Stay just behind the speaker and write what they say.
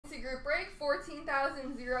group break,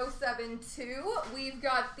 14,072. We've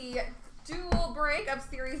got the dual break of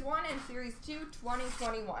Series 1 and Series 2,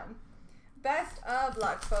 2021. Best of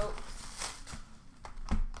luck, folks.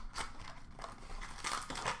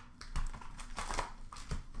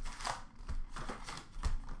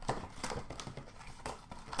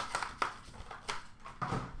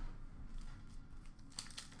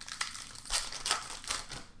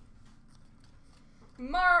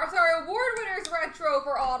 Award winners retro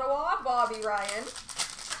for Ottawa, Bobby Ryan.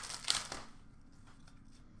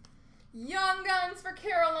 Young Guns for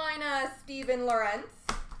Carolina, Steven Lorentz.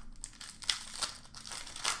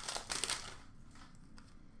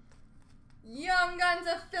 Young Guns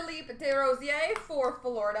of Philippe Desrosiers for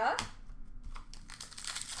Florida.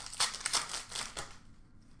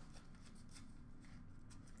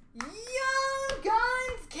 Young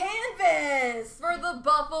Guns Canvas for the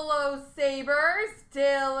Buffalo Sabres,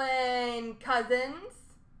 Dylan Cousins.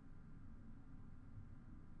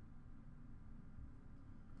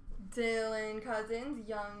 Dylan Cousins,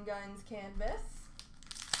 Young Guns Canvas.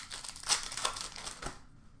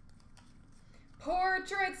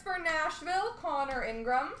 Portraits for Nashville, Connor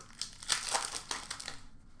Ingram.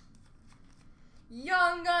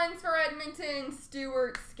 Young Guns for Edmonton,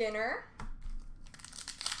 Stuart Skinner.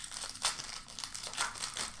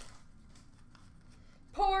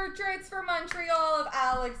 Portraits for Montreal of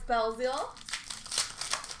Alex Belzil.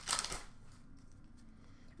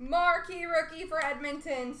 Marquee rookie for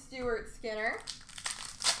Edmonton, Stuart Skinner.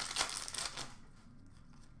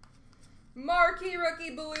 Marquee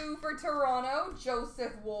rookie blue for Toronto,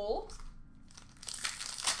 Joseph Woll.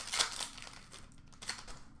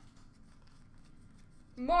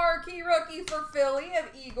 Marquee rookie for Philly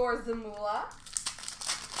of Igor Zamula.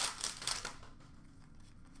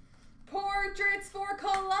 Portraits for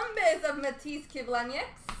Columbus of Matisse Kivlenieks.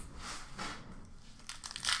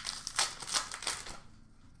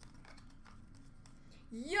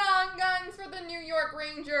 Young Guns for the New York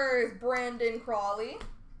Rangers, Brandon Crawley.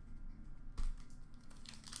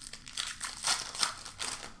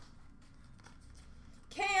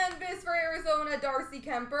 Canvas for Arizona, Darcy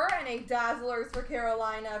Kemper, and a Dazzlers for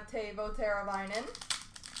Carolina of Teuvo Teravainen.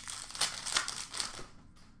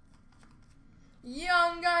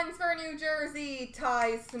 Young Guns for New Jersey,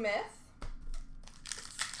 Ty Smith.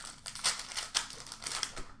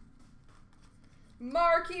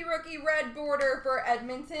 Marquee rookie red border for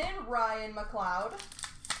Edmonton, Ryan McLeod.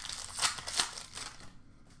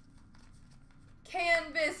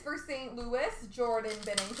 Canvas for St. Louis, Jordan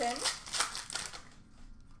Binnington.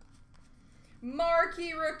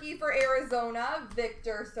 Marquee rookie for Arizona,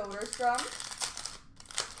 Victor Soderstrom.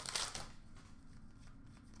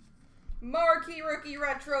 Marquee rookie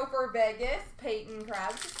retro for Vegas, Peyton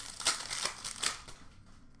Krebs.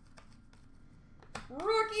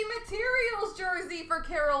 Rookie materials jersey for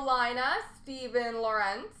Carolina, Steven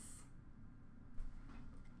Lorentz.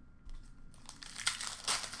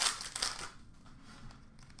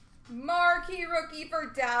 Marquee rookie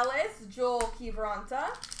for Dallas, Joel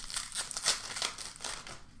Kivranta.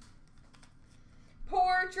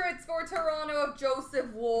 Portraits for Toronto of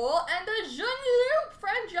Joseph Woll, and a Jean-Luc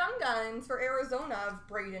French Young Guns for Arizona of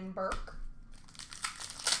Braden Burke.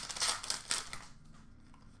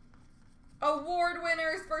 Award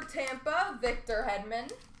winners for Tampa, Victor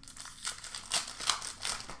Hedman.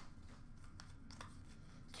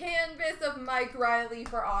 Canvas of Mike Riley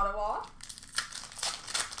for Ottawa.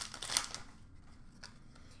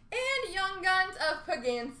 And Young Guns of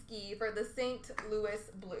Pagansky for the St. Louis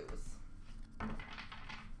Blues.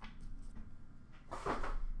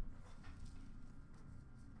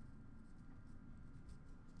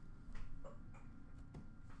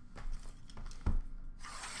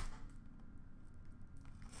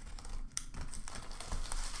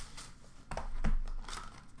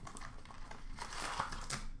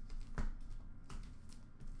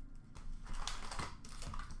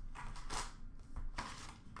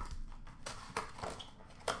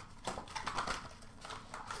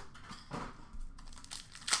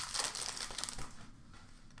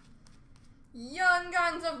 Young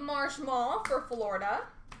Guns of Marchmont for Florida.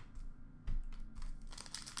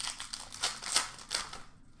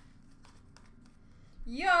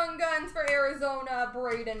 Young Guns for Arizona,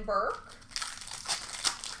 Braden Burke.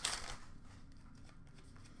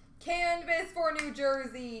 Canvas for New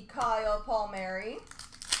Jersey, Kyle Palmieri.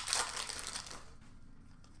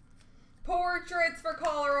 Portraits for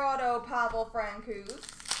Colorado, Pavel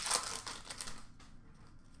Francouz.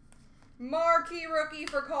 Marquee rookie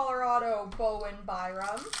for Colorado, Bowen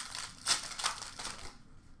Byram.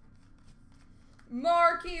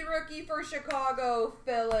 Marquee rookie for Chicago,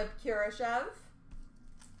 Philip Kurashev.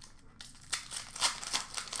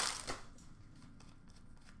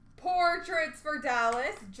 Portraits for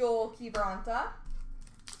Dallas, Joel Kivranta.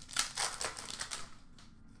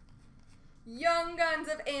 Young Guns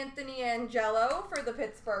of Anthony Angelo for the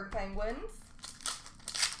Pittsburgh Penguins.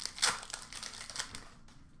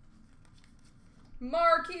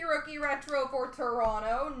 Marquee Rookie Retro for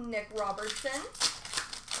Toronto, Nick Robertson.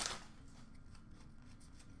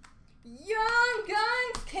 Young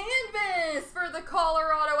Guns Canvas for the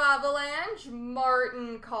Colorado Avalanche,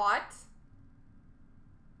 Martin Kaut.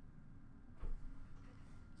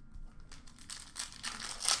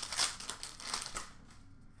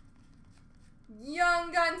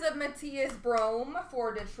 Young Guns of Matthias Brome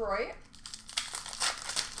for Detroit.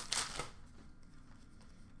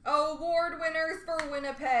 Award winners for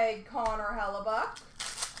Winnipeg, Connor Hellebuck.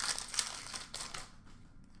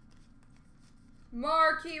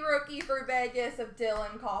 Marquee Rookie for Vegas of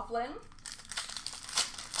Dylan Coughlin.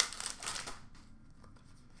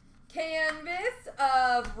 Canvas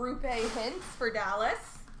of Rupe Hintz for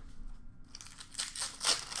Dallas.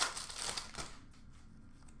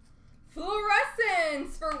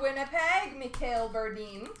 Fluorescence for Winnipeg, Mikhail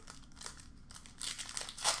Berdin.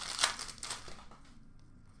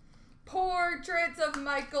 Portraits of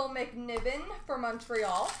Michael McNiven for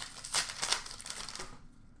Montreal.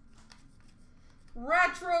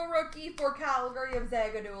 Retro Rookie for Calgary of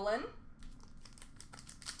Zagadulin.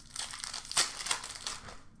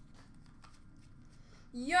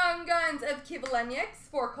 Young Guns of Kivlenieks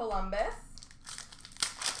for Columbus.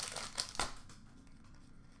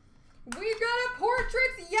 We've got a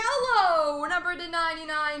Portraits Yellow, number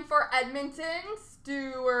 /99 for Edmonton,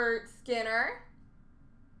 Stuart Skinner.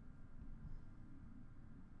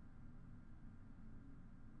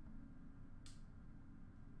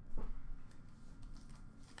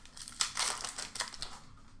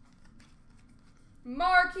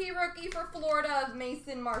 Marquee Rookie for Florida of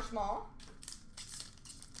Mason Marchment.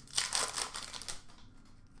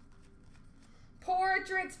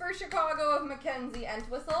 Portraits for Chicago of Mackenzie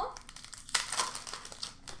Entwistle.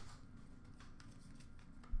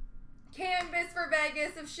 Canvas for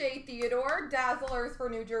Vegas of Shea Theodore. Dazzlers for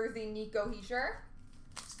New Jersey, Nico Hischier.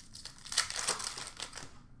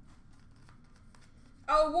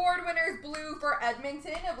 Award winners blue for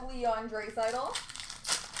Edmonton of Leon Draisaitl.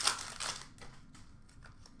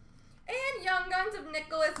 And Young Guns of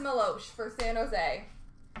Nicholas Milosh for San Jose.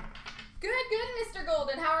 Good, Mr.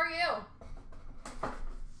 Golden. How are you?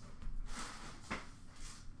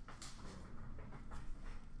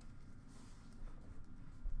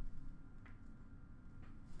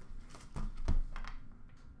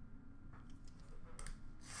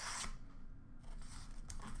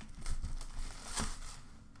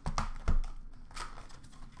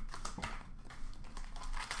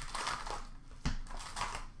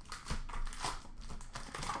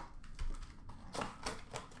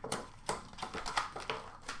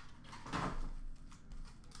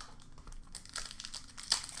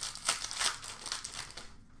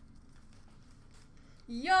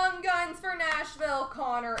 Young Guns for Nashville,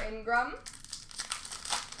 Connor Ingram.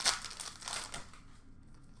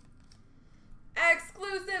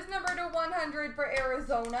 Exclusives number /100 for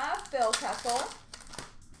Arizona, Phil Kessel.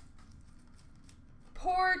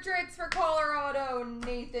 Portraits for Colorado,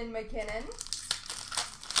 Nathan McKinnon.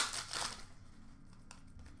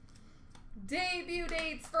 Debut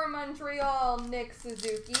dates for Montreal, Nick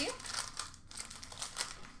Suzuki.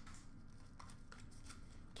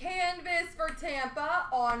 Canvas for Tampa,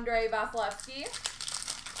 Andrei Vasilevsky.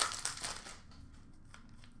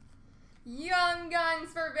 Young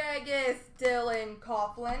Guns for Vegas, Dylan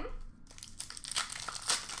Coughlin.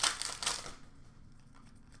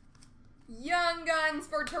 Young Guns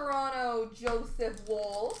for Toronto, Joseph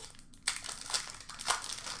Woll.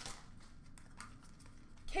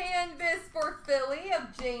 Canvas for Philly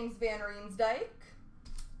of James Van Riemsdyk.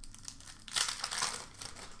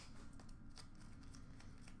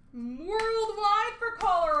 Worldwide for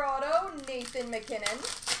Colorado, Nathan McKinnon.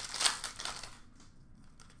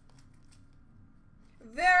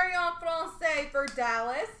 Variant Francais for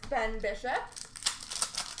Dallas, Ben Bishop.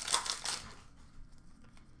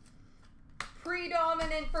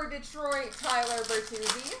 Predominant for Detroit, Tyler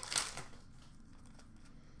Bertuzzi.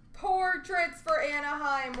 Portraits for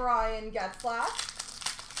Anaheim, Ryan Getzlaf.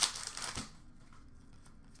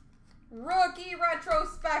 Rookie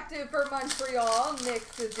retrospective for Montreal, Nick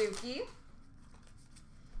Suzuki.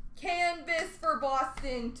 Canvas for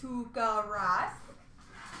Boston, Tuukka Rask.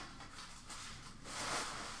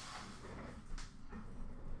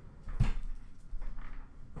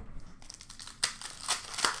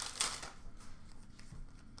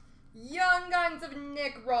 Young Guns of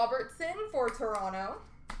Nick Robertson for Toronto.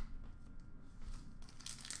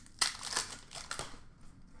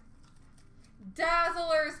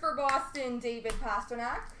 Dazzlers for Boston, David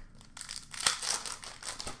Pastrnak.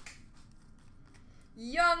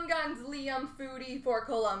 Young Guns, Liam Foudy for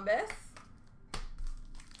Columbus.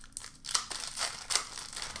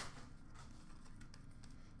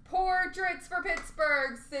 Portraits for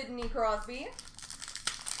Pittsburgh, Sidney Crosby.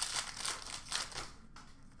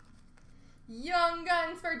 Young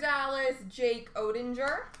Guns for Dallas, Jake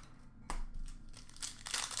Oettinger.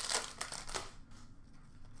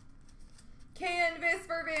 Canvas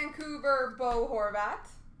for Vancouver, Bo Horvat.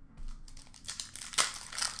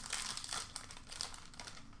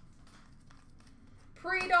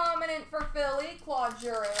 Predominant for Philly, Claude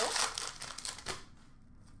Giroux.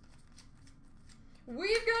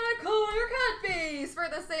 We've got a clear cut base for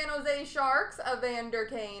the San Jose Sharks, Evander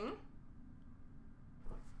Kane.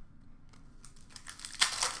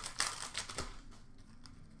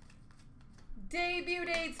 Debut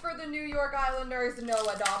dates for the New York Islanders,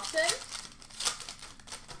 Noah Dobson.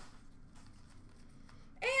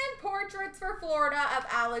 And portraits for Florida of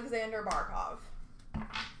Alexander Barkov.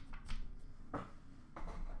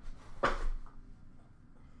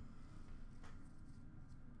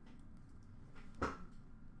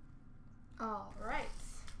 All right.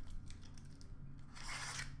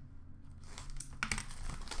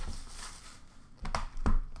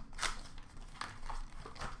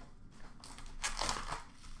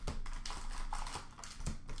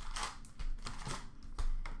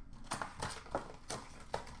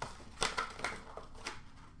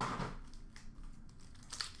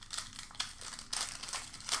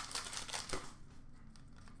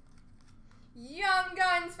 Young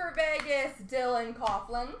Guns for Vegas, Dylan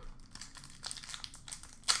Coughlin.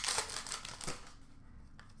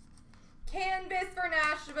 Canvas for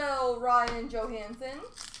Nashville, Ryan Johansson.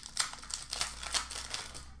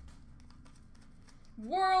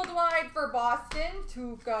 Worldwide for Boston,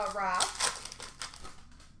 Tuukka Rask.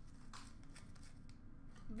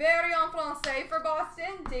 Variant Francais for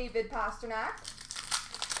Boston, David Pastrnak.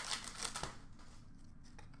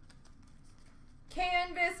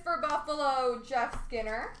 Canvas for Buffalo, Jeff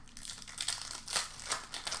Skinner.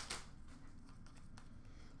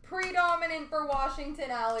 Predominant for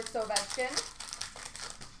Washington, Alex Ovechkin.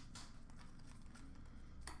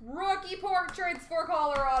 Rookie portraits for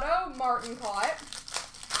Colorado, Martin Kaut.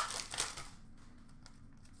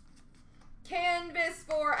 Canvas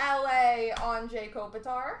for LA, Anze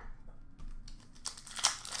Kopitar.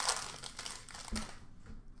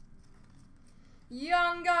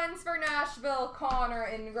 Young Guns for Nashville, Connor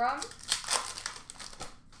Ingram.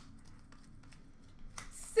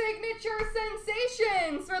 Signature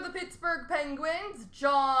Sensations for the Pittsburgh Penguins,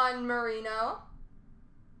 John Marino.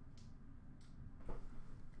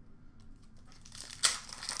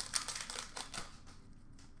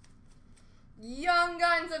 Young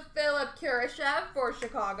Guns of Philip Kurashev for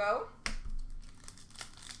Chicago.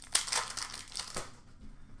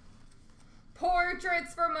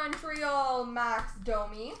 Portraits for Montreal, Max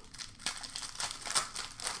Domi.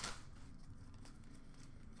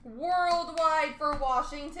 Worldwide for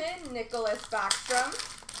Washington, Nicholas Backstrom.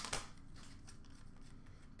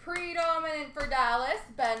 Predominant for Dallas,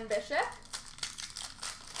 Ben Bishop.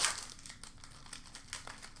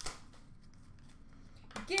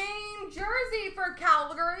 Game jersey for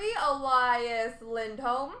Calgary, Elias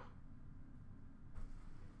Lindholm.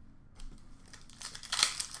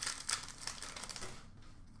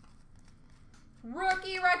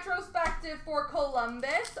 Rookie retrospective for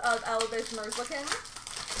Columbus of Elvis Merzlikins.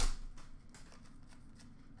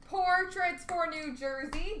 Portraits for New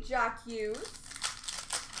Jersey, Jack Hughes.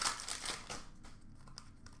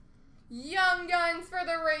 Young Guns for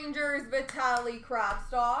the Rangers, Vitaly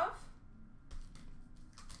Kravtsov.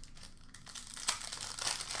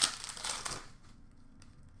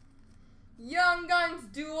 Young Guns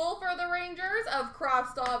duel for the Rangers of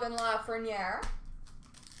Kravtsov and Lafreniere.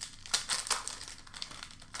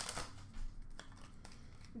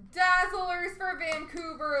 Dazzlers for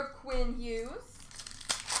Vancouver of Quinn Hughes.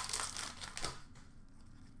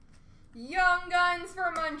 Young Guns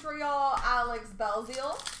for Montreal, Alex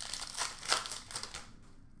Belzile.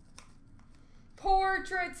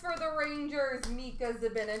 Portraits for the Rangers, Mika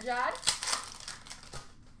Zibanejad.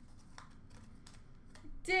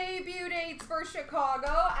 Debut dates for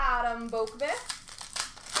Chicago, Adam Boqvist.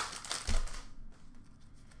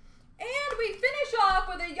 And we finish off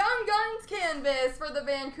with a Young Guns canvas for the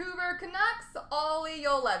Vancouver Canucks, Olli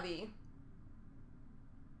Juolevi.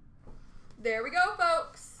 There we go,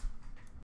 folks.